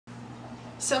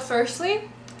So firstly,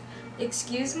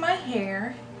 excuse my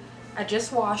hair. I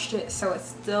just washed it, so it's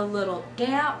still a little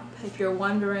damp. If you're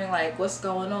wondering like what's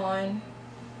going on,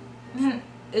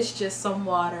 it's just some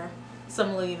water,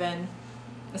 some leave-in,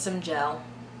 and some gel.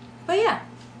 But yeah,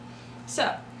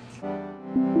 so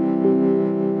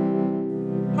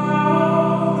I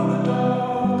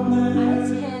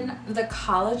attend the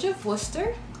College of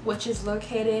Wooster, which is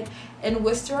located in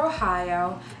Wooster,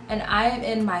 Ohio, and I am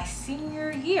in my senior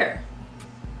year.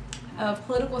 I'm a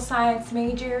political science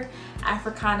major,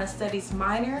 Africana studies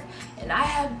minor, and I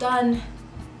have done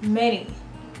many,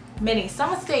 some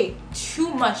would say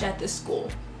too much at this school.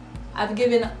 I've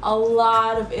given a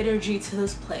lot of energy to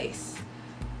this place.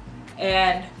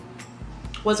 And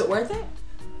was it worth it?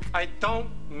 I don't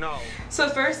know. So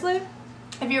firstly,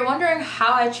 if you're wondering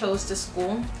how I chose this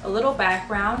school, a little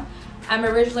background. I'm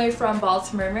originally from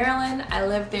Baltimore, Maryland. I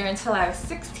lived there until I was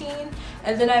 16,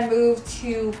 and then I moved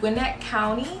to Gwinnett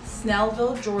County,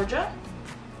 Snellville, Georgia.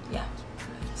 Yeah,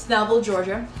 Snellville,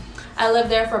 Georgia. I lived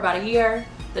there for about a year.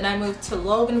 Then I moved to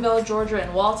Loganville, Georgia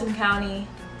in Walton County,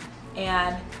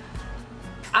 and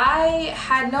I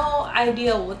had no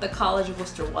idea what the College of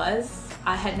Wooster was.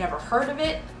 I had never heard of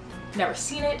it, never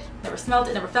seen it, never smelled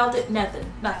it, never felt it,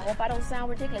 nothing. If I don't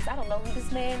sound ridiculous, I don't know who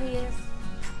this man is.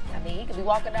 I mean, he could be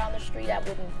walking down the street, I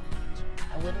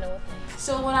wouldn't know a thing.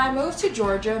 So when I moved to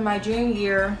Georgia, my junior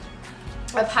year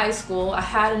of high school, I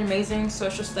had an amazing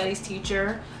social studies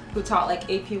teacher who taught like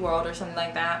AP World or something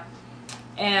like that.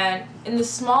 And in the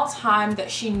small time that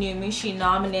she knew me, she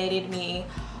nominated me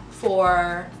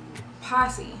for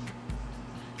Posse.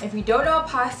 If you don't know what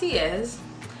Posse is,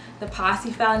 the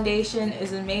Posse Foundation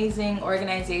is an amazing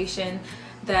organization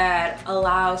that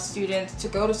allows students to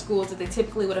go to schools that they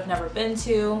typically would have never been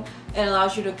to. It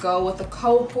allows you to go with a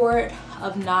cohort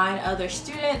of 9 other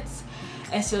students,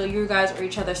 and so you guys are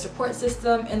each other's support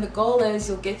system, and the goal is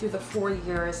you'll get through the 4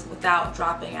 years without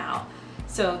dropping out.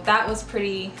 So that was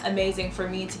pretty amazing for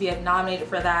me to be nominated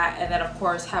for that, and then of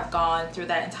course have gone through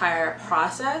that entire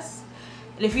process.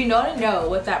 And if you want to know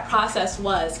what that process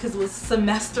was, because it was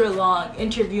semester long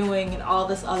interviewing and all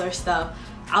this other stuff,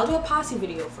 I'll do a Posse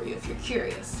video for you if you're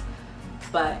curious.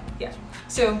 But yeah,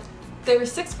 so there were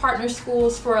 6 partner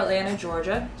schools for Atlanta,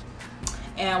 Georgia,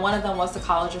 and one of them was the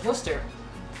College of Wooster.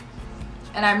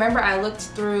 And I remember I looked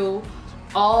through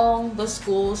all the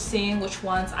schools, seeing which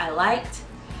ones I liked,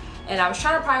 and I was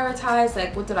trying to prioritize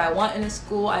like what did I want in a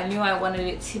school. I knew I wanted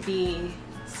it to be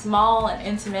small and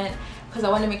intimate because I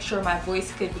wanted to make sure my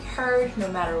voice could be heard no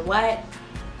matter what.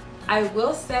 I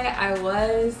will say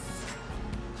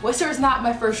Worcester is not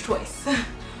my first choice.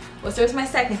 Worcester is my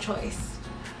second choice.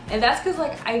 And that's because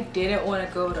like I didn't want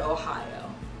to go to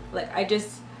Ohio. Like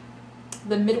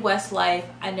the Midwest life,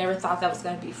 I never thought that was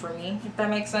going to be for me, if that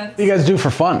makes sense. What do you guys do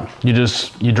for fun? You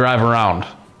drive around.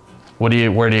 Where do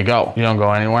you go? You don't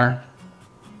go anywhere?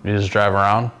 You just drive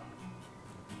around?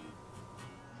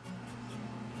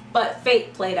 But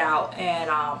fate played out, and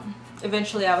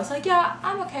eventually I was like, yeah,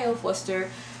 I'm okay with Worcester,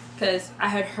 because I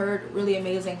had heard really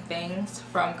amazing things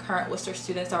from current Worcester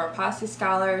students that were Posse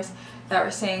scholars that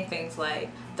were saying things like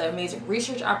the amazing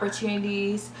research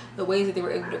opportunities, the ways that they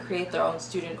were able to create their own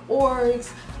student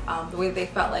orgs, the way that they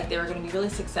felt like they were going to be really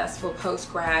successful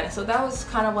post-grad. And so that was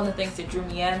kind of one of the things that drew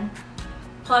me in.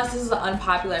 Plus, this is an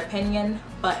unpopular opinion,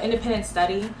 but independent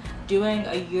study, doing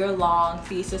a year-long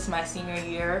thesis my senior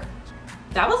year,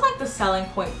 that was like the selling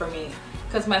point for me.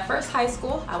 Because my first high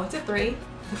school, I went to 3.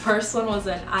 The first one was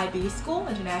an IB school,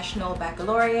 International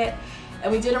Baccalaureate,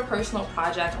 and we did a personal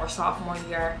project our sophomore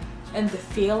year, and the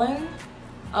feeling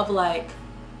of like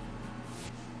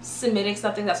submitting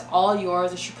something that's all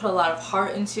yours that you put a lot of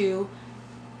heart into,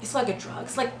 it's like a drug.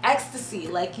 It's like ecstasy.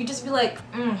 Like you just be like,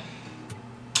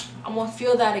 I won't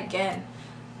feel that again.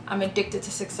 I'm addicted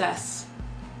to success.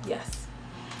 Yes.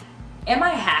 Am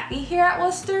I happy here at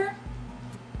Wooster?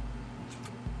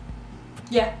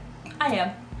 Yeah, I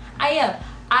am.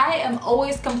 I am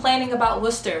always complaining about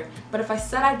Wooster, but if I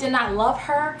said I did not love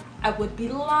her, I would be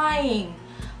lying.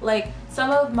 Like,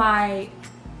 some of my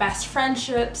best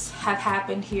friendships have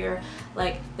happened here.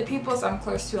 Like, the people I'm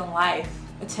close to in life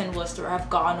attend Wooster or have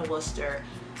gone to Wooster.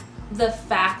 The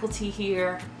faculty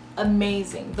here,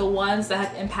 amazing. The ones that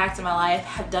have impacted my life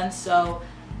have done so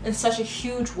in such a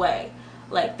huge way.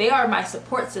 Like, they are my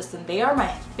support system. They are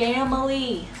my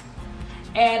family.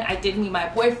 And I did meet my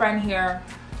boyfriend here.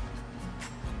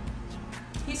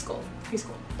 He's cool.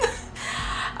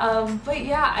 But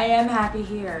yeah, I am happy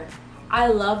here. I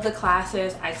love the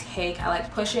classes I take. I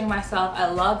like pushing myself. I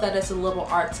love that it's a liberal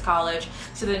arts college,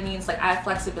 so that means like I have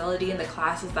flexibility in the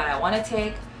classes that I want to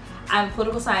take. I'm a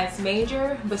political science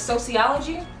major, but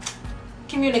sociology,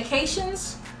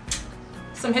 communications,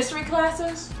 some history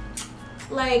classes,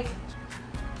 like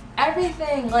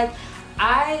everything. Like,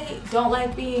 I don't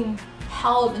like being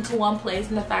held into one place,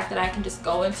 and the fact that I can just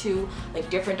go into like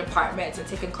different departments and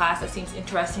take a class that seems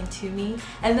interesting to me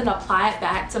and then apply it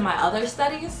back to my other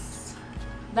studies,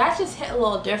 that just hit a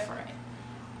little different.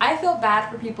 I feel bad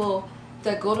for people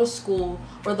that go to school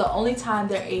where the only time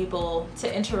they're able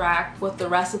to interact with the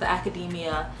rest of the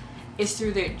academia is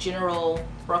through their general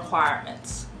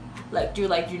requirements. Like do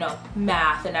like, you know,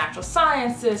 math and natural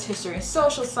sciences, history and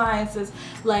social sciences,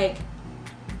 like,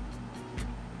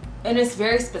 and it's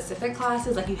very specific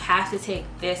classes, like you have to take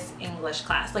this English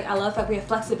class. Like, I love that we have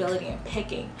flexibility in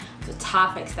picking the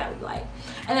topics that we like,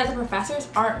 and that the professors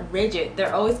aren't rigid.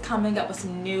 They're always coming up with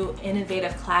some new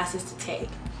innovative classes to take.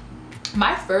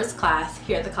 My first class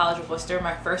here at the College of Wooster,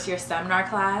 my first year seminar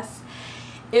class,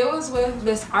 it was with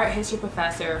this art history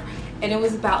professor, and it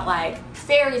was about like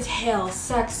fairy tales,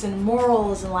 sex and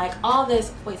morals, and like all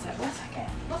this. Wait a second,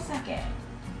 one second.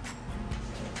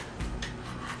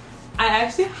 I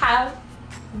actually have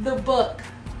the book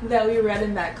that we read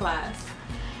in that class,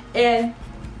 and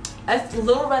it's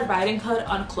Little Red Riding Hood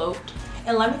Uncloaked,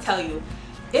 and let me tell you,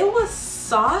 it was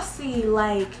saucy.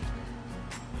 Like,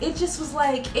 it just was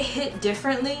like, it hit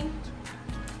differently.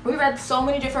 We read so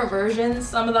many different versions.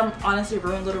 Some of them honestly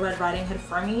ruined Little Red Riding Hood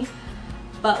for me,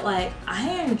 but like,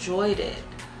 I enjoyed it.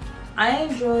 I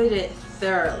enjoyed it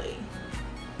thoroughly.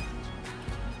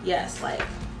 Yes, like,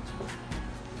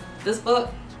 this book,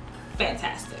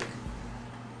 fantastic.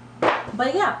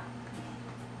 But yeah,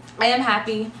 I am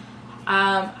happy.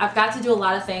 I've got to do a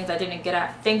lot of things I didn't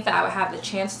think that I would have the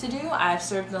chance to do. I've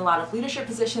served in a lot of leadership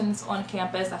positions on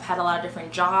campus. I've had a lot of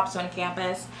different jobs on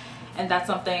campus, and that's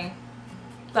something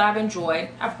that I've enjoyed.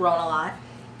 I've grown a lot.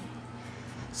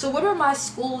 So what are my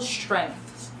school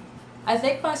strengths? I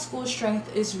think my school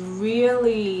strength is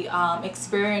really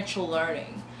experiential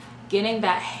learning, getting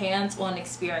that hands-on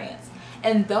experience.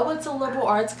 And though it's a liberal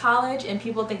arts college and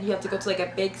people think you have to go to like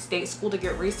a big state school to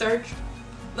get research,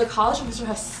 the College of Wooster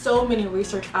has so many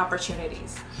research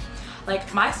opportunities.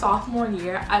 Like, my sophomore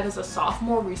year, I was a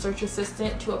sophomore research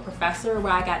assistant to a professor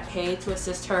where I got paid to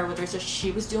assist her with research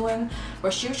she was doing,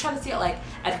 where she was trying to see like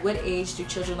at what age do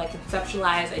children like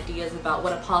conceptualize ideas about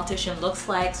what a politician looks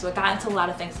like. So it got into a lot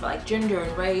of things about like gender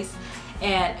and race,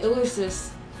 and it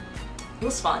was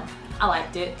fun. I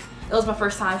liked it. It was my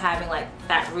first time having like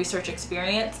that research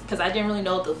experience, because I didn't really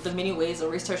know the many ways that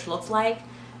research looks like.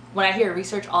 When I hear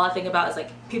research, all I think about is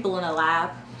like people in a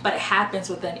lab, but it happens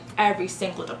within every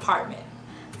single department.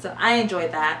 So I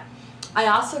enjoyed that. I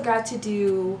also got to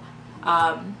do,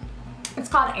 it's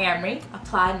called AMRE,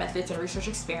 Applied Methods and Research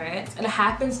Experience, and it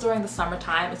happens during the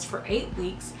summertime. It's for 8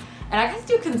 weeks, and I got to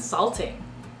do consulting.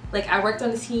 Like, I worked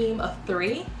on a team of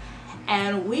 3,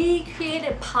 and we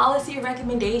created policy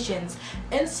recommendations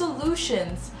and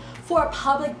solutions for a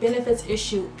public benefits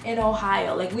issue in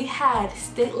Ohio. Like, we had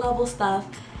state level stuff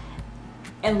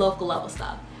and local level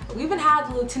stuff. We even had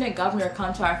the lieutenant governor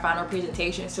come to our final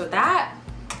presentation. So that,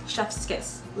 chef's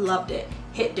kiss, loved it,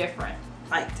 hit different,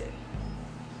 liked it.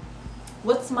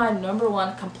 What's my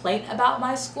 #1 complaint about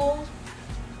my school?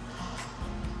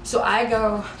 So I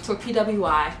go to a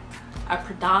PWI, a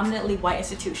predominantly white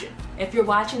institution. If you're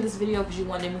watching this video because you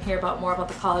wanted to hear more about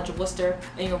the College of Wooster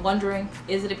and you're wondering,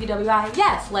 is it a PWI?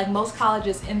 Yes, like most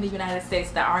colleges in the United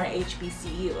States that aren't an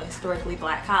HBCU, a historically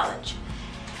black college.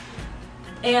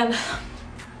 And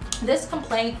this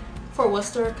complaint for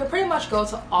Wooster could pretty much go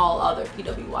to all other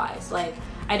PWIs. Like,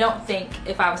 I don't think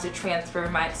if I was to transfer,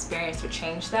 my experience would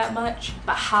change that much,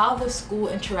 but how the school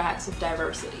interacts with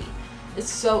diversity is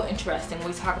so interesting. When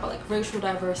we talk about like racial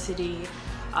diversity,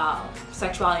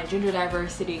 sexuality and gender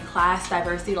diversity, class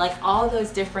diversity, like all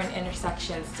those different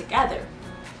intersections together.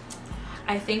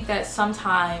 I think that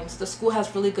sometimes the school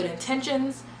has really good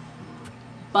intentions,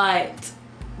 but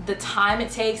the time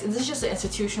it takes, and this is just an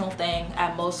institutional thing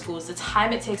at most schools, the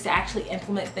time it takes to actually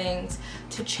implement things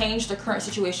to change the current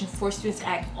situation for students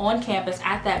on campus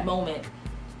at that moment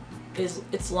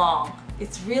it's long.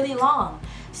 It's really long.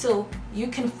 So you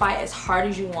can fight as hard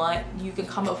as you want, you can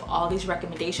come up with all these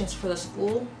recommendations for the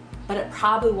school, but it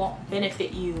probably won't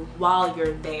benefit you while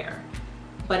you're there,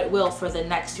 but it will for the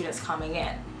next students coming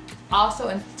in. Also,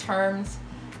 in terms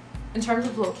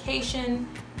of location,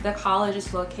 the college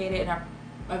is located in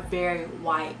a very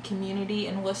white community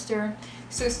in Wooster.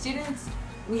 So students,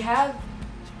 we have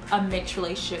a mixed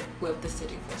relationship with the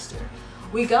city of Wooster.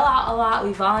 We go out a lot,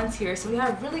 we volunteer, so we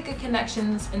have really good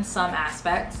connections in some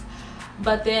aspects.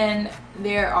 But then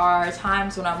there are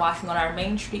times when I'm walking on our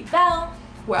Main Street Bell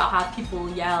where I'll have people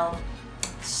yell,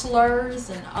 slurs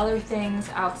and other things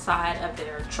outside of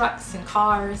their trucks and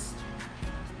cars,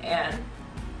 and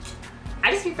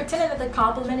I just be pretending that they're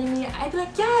complimenting me. I'd be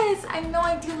like, yes, I know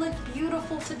I do look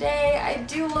beautiful today. I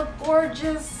do look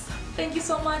gorgeous. Thank you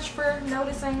so much for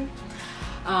noticing.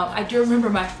 I do remember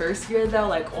my first year though,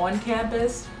 like on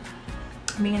campus,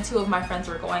 me and two of my friends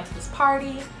were going to this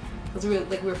party because we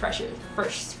were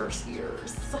first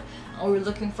years. And we were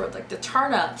looking for like the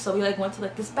turn up. So we like went to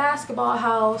like this basketball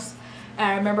house, and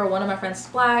I remember one of my friends was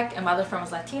black and my other friend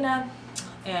was Latina,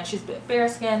 and she's a bit fair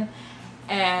skinned,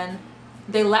 and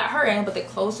they let her in, but they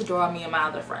closed the door on me and my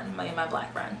other friend, my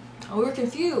black friend. And we were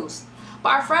confused. But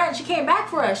our friend, she came back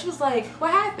for us. She was like,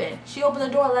 what happened? She opened the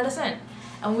door and let us in.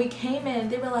 And when we came in,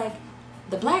 they were like,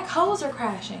 the black hoes are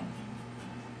crashing.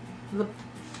 The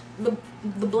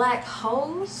black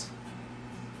hoes?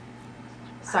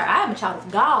 Sorry, I am a child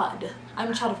of God.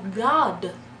 I'm a child of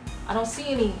God. I don't see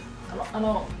any, I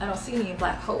don't see any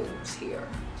black hoes here.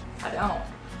 I don't.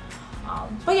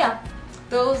 But yeah,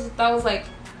 that was like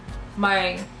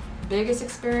my biggest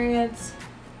experience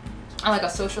in like a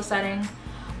social setting.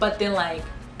 But then like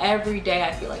every day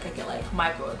I feel like I get like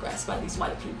microaggressed by these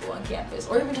white people on campus,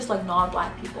 or even just like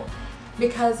non-black people,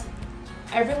 because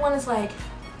everyone is like,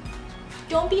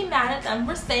 don't be mad at them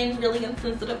for saying really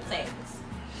insensitive things.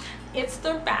 It's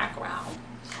their background.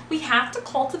 We have to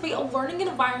cultivate a learning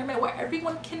environment where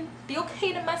everyone can be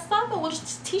okay to mess up, and we'll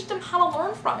just teach them how to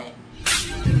learn from it.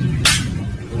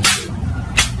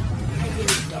 I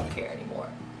really don't care anymore.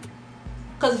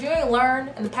 Because if you ain't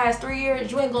learned in the past 3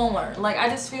 years, you ain't gonna learn. Like, I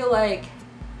just feel like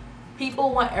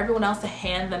people want everyone else to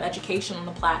hand them education on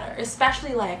the platter.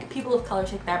 Especially like people of color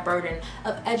take that burden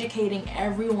of educating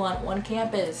everyone on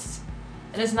campus.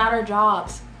 And it's not our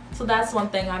jobs. So that's one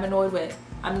thing I'm annoyed with.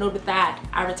 I'm annoyed with that.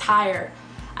 I retire.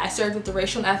 I served with the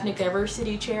racial and ethnic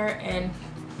diversity chair in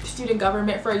student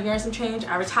government for a year and some change.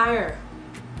 I retire.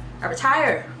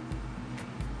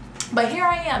 But here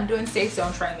I am doing safe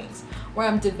zone trainings, where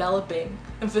I'm developing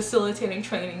and facilitating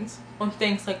trainings on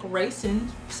things like race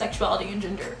and sexuality and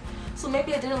gender. So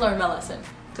maybe I didn't learn my lesson,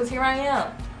 because here I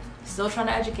am, still trying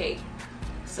to educate,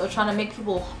 still trying to make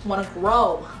people want to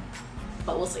grow,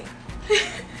 but we'll see.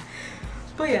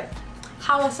 But yeah,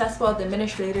 how accessible are the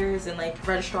administrators and like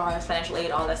registrars, financial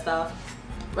aid, all that stuff.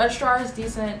 Registrar is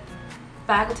decent,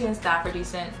 faculty and staff are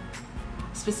decent.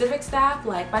 Specific staff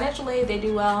like financial aid, they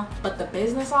do well, but the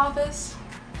business office,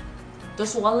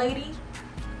 this one lady,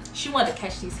 she wanted to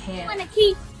catch these hands. I want to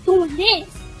keep doing this,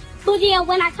 but then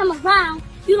when I come around,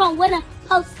 you don't want to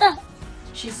post up.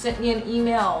 She sent me an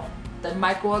email that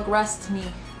microaggressed me,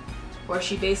 where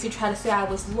she basically tried to say I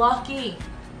was lucky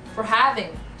for having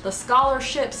the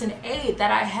scholarships and aid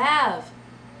that I have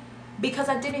because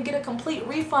I didn't get a complete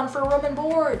refund for room and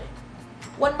board,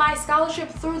 when my scholarship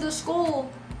through the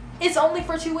school is only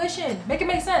for tuition. Make it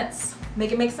make sense.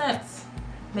 Make it make sense.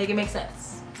 Make it make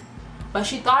sense. But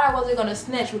she thought I wasn't gonna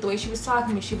snitch with the way she was talking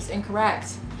to me. She was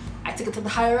incorrect. I took it to the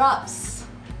higher ups.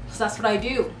 So that's what I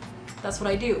do. That's what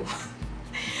I do.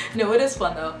 No, it is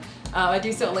fun though. I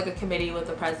do sit on like a committee with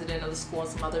the president of the school and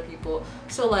some other people.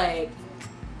 So like,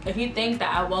 if you think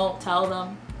that I won't tell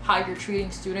them how you're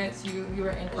treating students, you are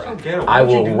incorrect. So I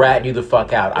will rat you the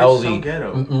fuck out. I will be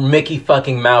Mickey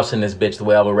fucking Mouse in this bitch the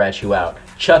way I will rat you out.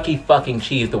 Chucky fucking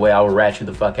Cheese the way I will rat you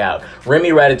the fuck out. Remy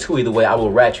Ratatouille the way I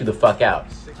will rat you the fuck out.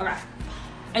 Okay.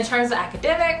 In terms of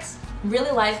academics,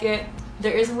 really like it.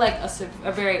 There isn't like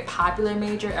a very popular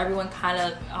major. Everyone kind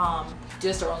of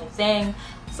does their own thing.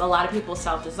 So a lot of people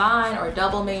self-design or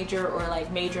double major, or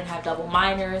like major and have double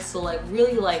minors. So like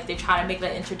really like they try to make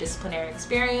that interdisciplinary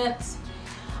experience.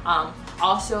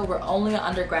 Also, we're only an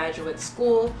undergraduate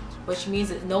school, which means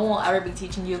that no one will ever be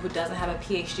teaching you who doesn't have a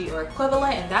PhD or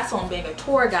equivalent, and that's on being a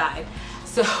tour guide.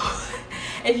 So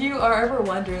if you are ever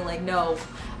wondering like, no,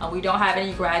 we don't have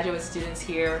any graduate students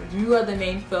here, you are the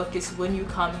main focus when you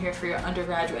come here for your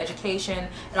undergraduate education.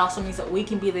 It also means that we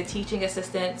can be the teaching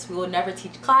assistants. We will never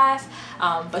teach class,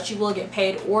 but you will get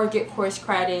paid or get course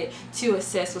credit to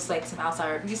assist with like some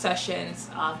outside review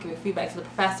sessions, giving feedback to the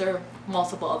professor,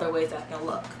 multiple other ways that can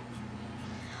look.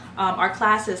 Our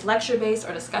class is lecture-based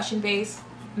or discussion-based,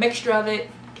 mixture of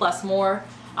it plus more.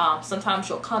 Sometimes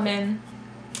you'll come in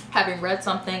having read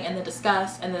something and then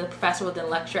discuss, and then the professor will then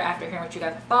lecture after hearing what you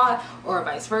guys have thought, or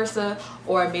vice versa.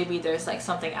 Or maybe there's like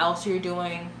something else you're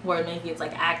doing where maybe it's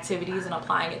like activities and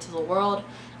applying it to the world.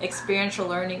 Experiential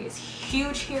learning is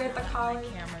huge here at the college.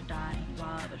 My camera dying while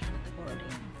I was recording,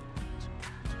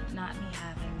 not me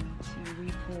having to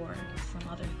record some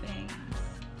other things.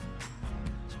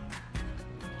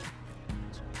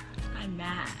 I'm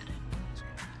mad.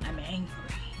 I'm angry.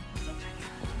 It's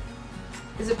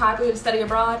okay. Is it popular to study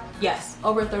abroad? Yes.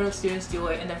 Over a third of students do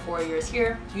it in their 4 years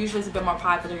here. Usually it's a bit more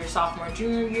popular your sophomore and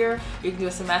junior year. You can do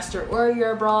a semester or a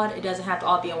year abroad. It doesn't have to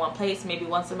all be in one place. Maybe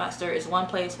one semester is one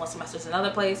place, one semester is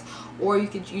another place. Or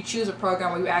you choose a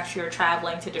program where you actually are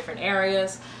traveling to different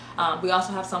areas. We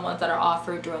also have some ones that are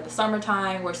offered during the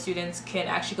summertime where students can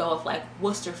actually go with like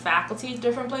Wooster faculty to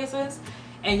different places.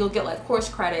 And you'll get like course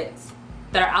credits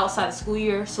that are outside the school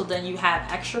year. So then you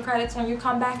have extra credits when you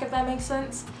come back, if that makes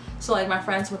sense. So like my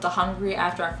friends went to Hungary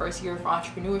after our first year for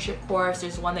entrepreneurship course.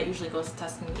 There's one that usually goes to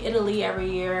Tuscany, Italy every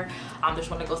year. There's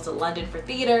one that goes to London for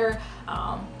theater.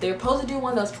 They were supposed to do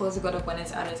one that was supposed to go to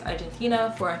Buenos Aires,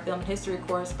 Argentina for a film and history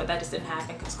course, but that just didn't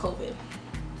happen because COVID.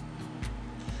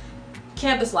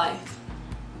 Campus life.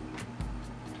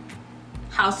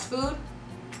 House food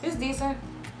is decent.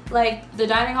 Like the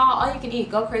dining hall, all you can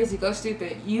eat, go crazy, go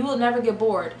stupid. You will never get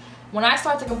bored. When I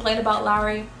start to complain about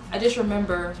Lowry, I just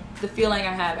remember the feeling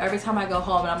I have every time I go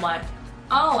home and I'm like,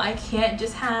 oh, I can't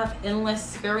just have endless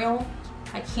cereal.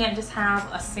 I can't just have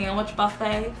a sandwich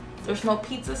buffet. There's no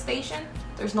pizza station.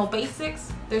 There's no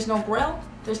basics. There's no grill.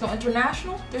 There's no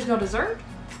international. There's no dessert.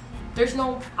 There's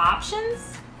no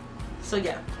options. So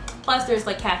yeah. Plus there's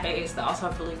like cafes that also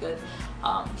have really good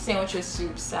sandwiches,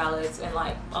 soups, salads, and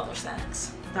like other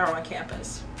snacks that are on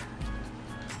campus.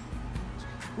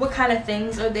 What kind of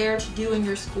things are there to do in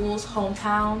your school's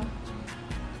hometown?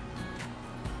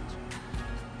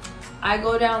 I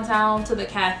go downtown to the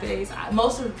cafes.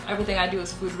 Most of everything I do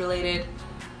is food related,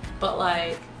 but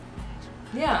like,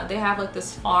 yeah, they have like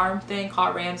this farm thing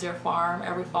called Ramsey Farm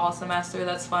every fall semester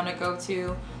that's fun to go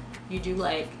to. You do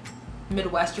like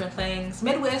Midwestern things,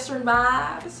 Midwestern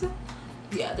vibes.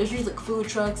 Yeah, there's usually like food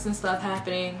trucks and stuff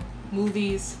happening,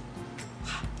 movies,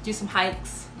 do some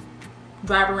hikes,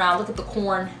 drive around, look at the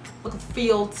corn, look at the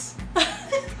fields. I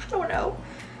don't know.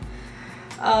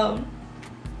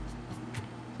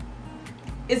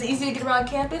 Is it easy to get around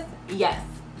campus? Yes.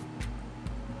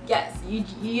 Yes,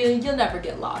 you'll never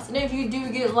get lost. And if you do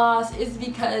get lost, it's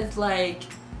because like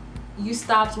you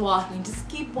stopped walking. Just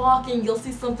keep walking, you'll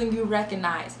see something you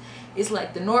recognize. It's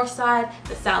like the north side,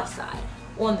 the south side.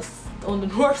 On the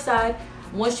north side,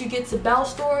 once you get to Bell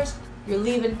Stores, you're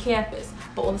leaving campus.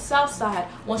 But on the south side,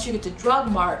 once you get to Drug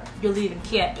Mart, you're leaving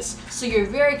campus. So you're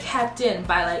very kept in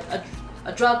by like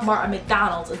a Drug Mart, a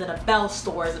McDonald's, and then a Bell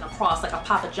Stores, and across like a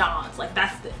Papa John's. Like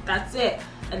that's it.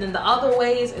 And then the other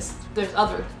ways is there's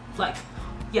other, like,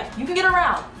 yeah, you can get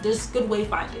around. There's good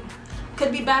wayfinding.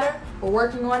 Could be better. We're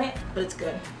working on it, but it's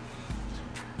good.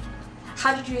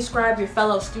 How did you describe your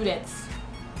fellow students?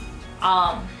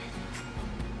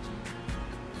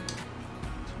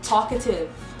 Talkative,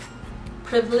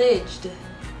 privileged,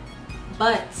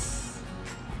 but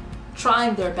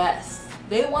trying their best.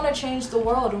 They want to change the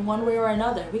world in one way or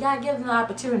another. We gotta give them the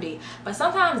opportunity, but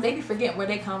sometimes they be forgetting where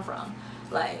they come from.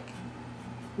 Like,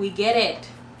 we get it,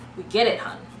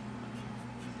 hun.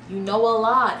 You know a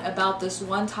lot about this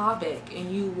one topic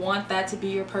and you want that to be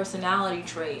your personality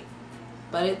trait,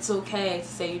 but it's okay to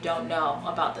say you don't know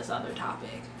about this other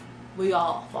topic. We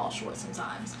all fall short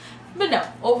sometimes. But no,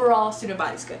 overall, student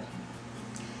body's good.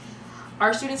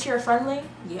 Our students here are friendly?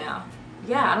 Yeah.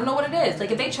 Yeah, I don't know what it is.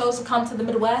 Like, if they chose to come to the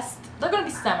Midwest, they're gonna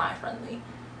be semi-friendly.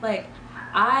 Like,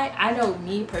 I know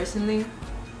me personally,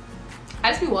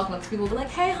 I just be walking up to people and be like,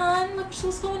 hey, hon,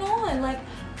 what's going on? Like,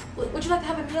 would you like to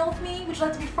have a meal with me? Would you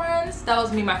like to be friends? That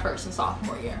was me my first and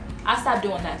sophomore year. I stopped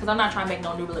doing that because I'm not trying to make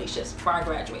no new relationships before I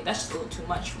graduate. That's just a little too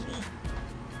much for me.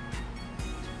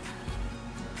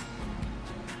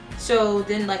 So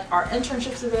then, like, are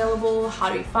internships available? How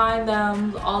do we find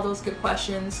them? All those good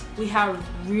questions. We have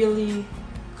really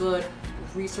good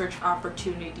research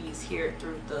opportunities here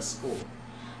through the school.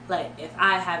 Like, if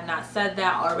I have not said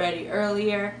that already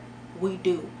earlier, we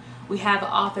do. We have an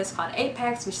office called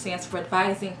APEX, which stands for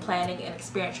Advising, Planning, and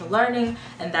Experiential Learning,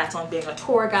 and that's on being a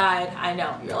tour guide. I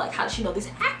know, you're like, how does she know these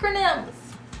acronyms?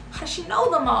 How does she know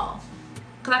them all?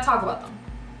 Because I talk about them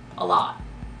a lot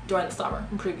during the summer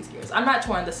in previous years. I'm not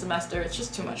touring this semester, it's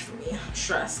just too much for me. I'm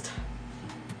stressed.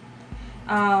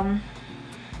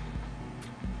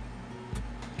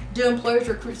 Do employers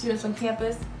recruit students on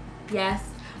campus? Yes.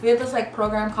 We have this like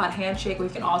program called Handshake where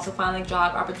you can also find like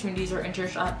job opportunities or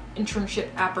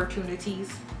internship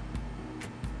opportunities.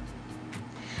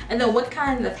 And then what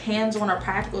kind of hands-on or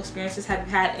practical experiences have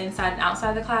you had inside and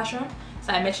outside the classroom?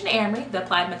 So I mentioned AMRE, the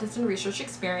Applied Methods and Research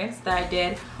experience that I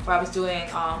did where I was doing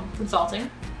consulting.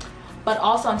 But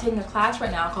also I'm taking a class right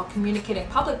now called Communicating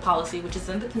Public Policy, which is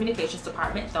in the communications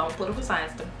department, though I'm a political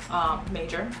science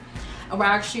major. And we're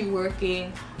actually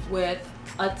working with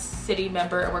a city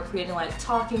member, and we're creating like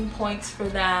talking points for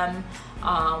them.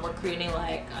 We're creating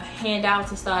like handouts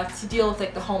and stuff to deal with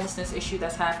like the homelessness issue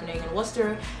that's happening in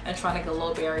Worcester and trying to get a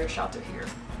low barrier shelter here.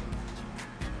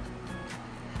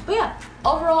 But yeah,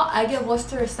 overall I give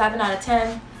Worcester a 7 out of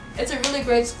 10. It's a really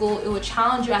great school. It will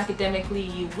challenge you academically.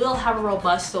 You will have a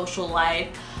robust social life.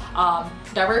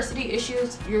 Diversity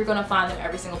issues, you're gonna find them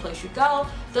every single place you go.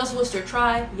 Does Worcester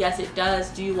try? Yes, it does.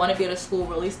 Do you want to be at a school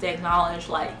where at least they acknowledge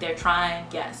like they're trying?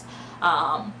 Yes.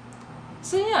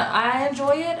 So yeah, I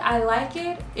enjoy it. I like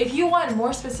it. If you want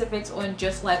more specifics on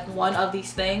just like one of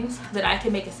these things, then I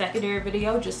can make a secondary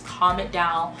video. Just comment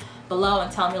down below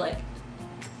and tell me like,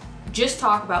 just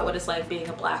talk about what it's like being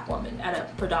a black woman at a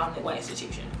predominantly white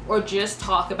institution, or just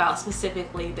talk about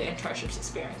specifically the internships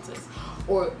experiences,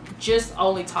 or just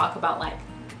only talk about like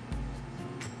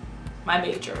my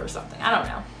major or something. I don't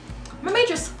know. My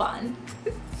major's fun.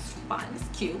 It's fun.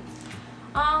 It's cute.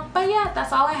 But yeah,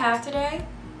 that's all I have today.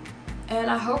 And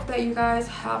I hope that you guys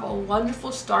have a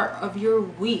wonderful start of your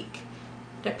week.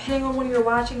 Depending on when you're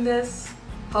watching this,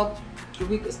 hope your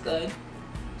week is good.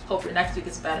 Hope your next week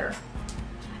is better.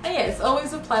 And yeah, it's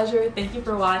always a pleasure. Thank you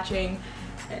for watching.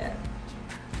 And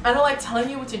I don't like telling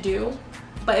you what to do,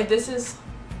 but if this is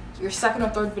your second or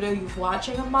third video you've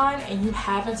watching of mine and you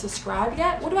haven't subscribed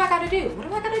yet, what do I gotta do? What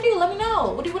do I gotta do? Let me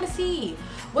know. What do you want to see?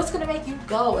 What's gonna make you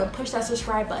go and push that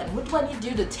subscribe button? What do I need to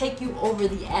do to take you over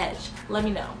the edge? Let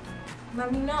me know.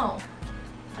 Let me know.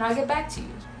 And I'll get back to you.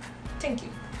 Thank you.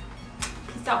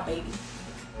 Peace out, baby.